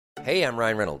Hey, I'm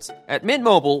Ryan Reynolds. At Mint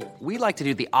Mobile, we like to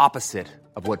do the opposite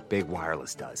of what Big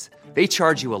Wireless does. They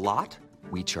charge you a lot,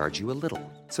 we charge you a little.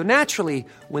 So naturally,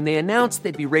 when they announced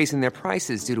they'd be raising their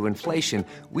prices due to inflation,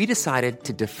 we decided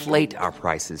to deflate our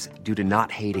prices due to not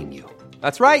hating you.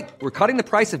 That's right. We're cutting the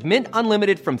price of Mint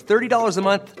Unlimited from $30 a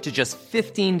month to just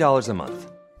 $15 a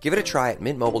month. Give it a try at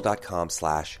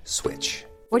mintmobile.com/switch.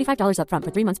 $45 up front for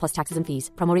 3 months plus taxes and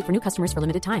fees. Promo rate for new customers for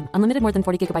limited time. Unlimited more than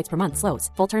 40 gigabytes per month. Slows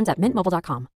full terms at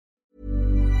mintmobile.com.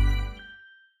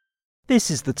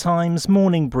 This is the Times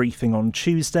morning briefing on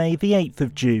Tuesday, the 8th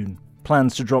of June.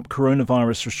 Plans to drop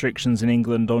coronavirus restrictions in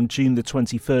England on June the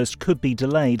 21st could be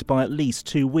delayed by at least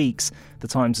 2 weeks. The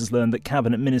Times has learned that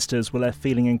cabinet ministers were left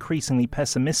feeling increasingly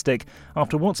pessimistic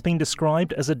after what's been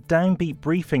described as a downbeat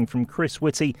briefing from Chris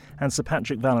Whitty and Sir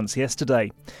Patrick Vallance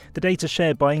yesterday. The data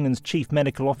shared by England's chief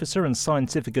medical officer and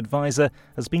scientific advisor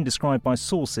has been described by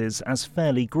sources as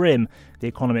fairly grim. The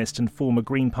economist and former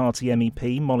Green Party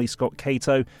MEP Molly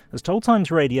Scott-Cato has told Times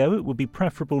Radio it would be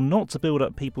preferable not to build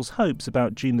up people's hopes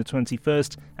about June the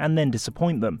 21st and then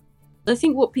disappoint them. I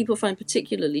think what people find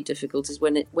particularly difficult is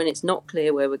when it's not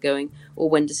clear where we're going or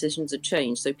when decisions have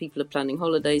changed. So people are planning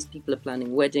holidays, people are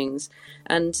planning weddings,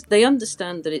 and they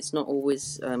understand that it's not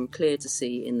always clear to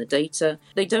see in the data.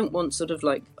 They don't want sort of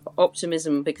like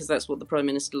optimism because that's what the Prime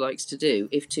Minister likes to do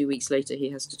if 2 weeks later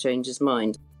he has to change his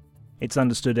mind. It's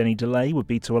understood any delay would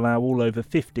be to allow all over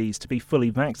 50s to be fully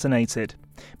vaccinated.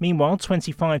 Meanwhile,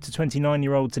 25 to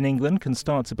 29-year-olds in England can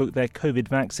start to book their COVID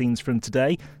vaccines from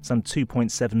today. Some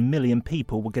 2.7 million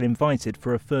people will get invited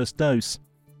for a first dose.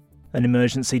 An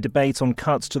emergency debate on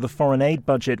cuts to the foreign aid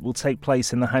budget will take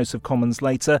place in the House of Commons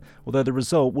later, although the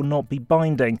result will not be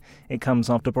binding. It comes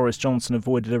after Boris Johnson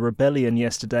avoided a rebellion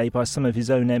yesterday by some of his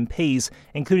own MPs,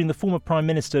 including the former Prime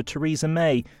Minister Theresa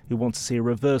May, who wants to see a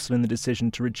reversal in the decision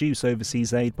to reduce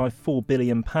overseas aid by £4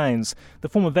 billion. The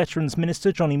former Veterans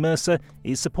Minister, Johnny Mercer,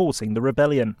 is supporting the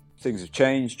rebellion. Things have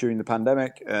changed during the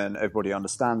pandemic and everybody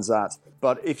understands that.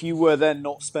 But if you were then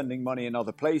not spending money in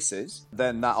other places,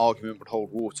 then that argument would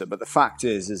hold water. But the fact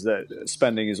is that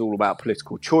spending is all about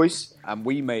political choice. And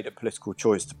we made a political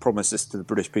choice to promise this to the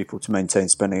British people to maintain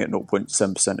spending at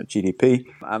 0.7% of GDP.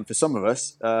 And for some of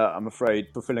us, I'm afraid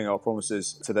fulfilling our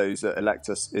promises to those that elect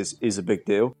us is a big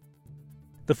deal.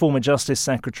 The former Justice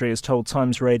Secretary has told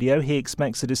Times Radio he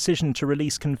expects a decision to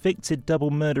release convicted double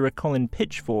murderer Colin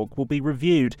Pitchfork will be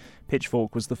reviewed.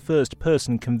 Pitchfork was the first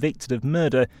person convicted of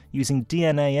murder using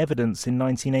DNA evidence in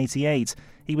 1988.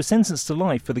 He was sentenced to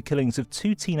life for the killings of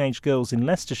 2 teenage girls in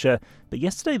Leicestershire, but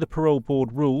yesterday the parole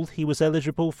board ruled he was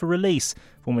eligible for release.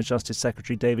 Former Justice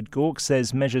Secretary David Gauke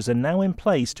says measures are now in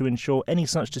place to ensure any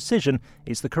such decision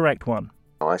is the correct one.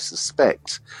 I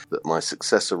suspect that my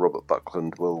successor, Robert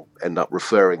Buckland, will end up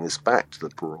referring this back to the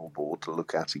parole board to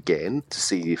look at again, to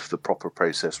see if the proper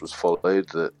process was followed,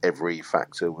 that every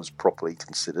factor was properly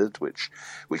considered, which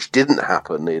didn't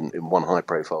happen in one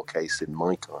high-profile case in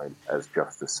my time as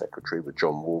Justice Secretary with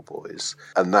John Warboys.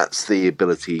 And that's the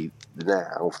ability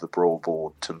now for the parole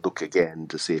board to look again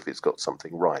to see if it's got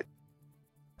something right.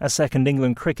 A second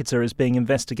England cricketer is being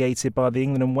investigated by the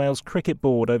England and Wales Cricket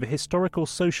Board over historical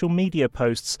social media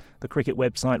posts. The cricket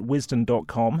website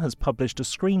Wisden.com has published a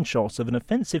screenshot of an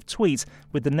offensive tweet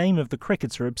with the name of the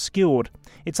cricketer obscured.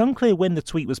 It's unclear when the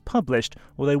tweet was published,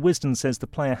 although Wisden says the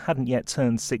player hadn't yet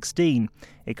turned 16.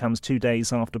 It comes 2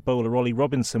 days after bowler Ollie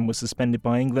Robinson was suspended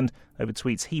by England over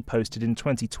tweets he posted in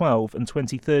 2012 and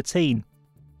 2013.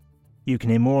 You can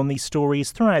hear more on these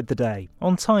stories throughout the day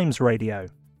on Times Radio.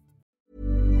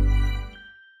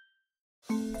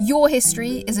 Your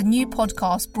History is a new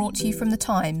podcast brought to you from The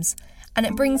Times, and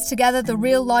it brings together the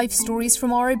real-life stories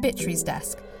from our obituaries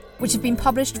desk, which have been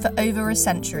published for over a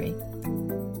century.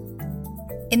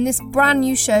 In this brand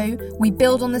new show, we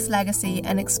build on this legacy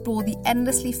and explore the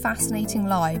endlessly fascinating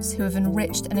lives who have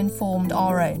enriched and informed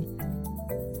our own.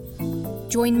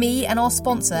 Join me and our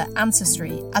sponsor,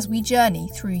 Ancestry, as we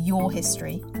journey through your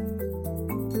history.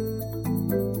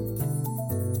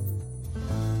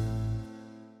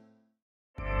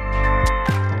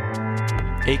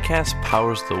 Acast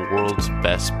powers the world's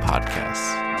best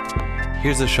podcasts.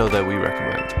 Here's a show that we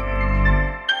recommend.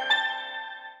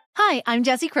 Hi, I'm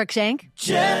Jessie Cruikshank.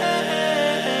 Jessie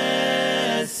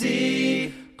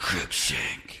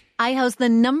Cruikshank. I host the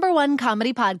 #1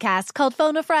 comedy podcast called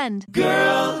Phone a Friend.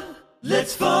 Girl,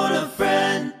 let's phone a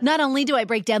friend. Not only do I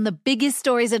break down the biggest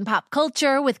stories in pop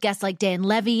culture with guests like Dan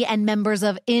Levy and members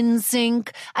of NSYNC,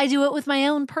 I do it with my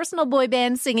own personal boy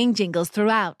band singing jingles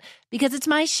throughout. Because it's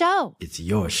my show. It's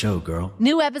your show, girl.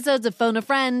 New episodes of Phone a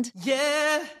Friend.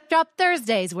 Yeah. Drop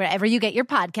Thursdays wherever you get your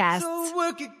podcasts. So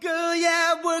work it, girl,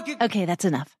 yeah, work it. Okay, that's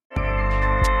enough.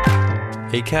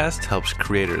 Acast helps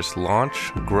creators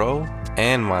launch, grow,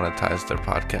 and monetize their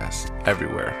podcasts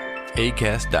everywhere.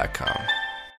 Acast.com.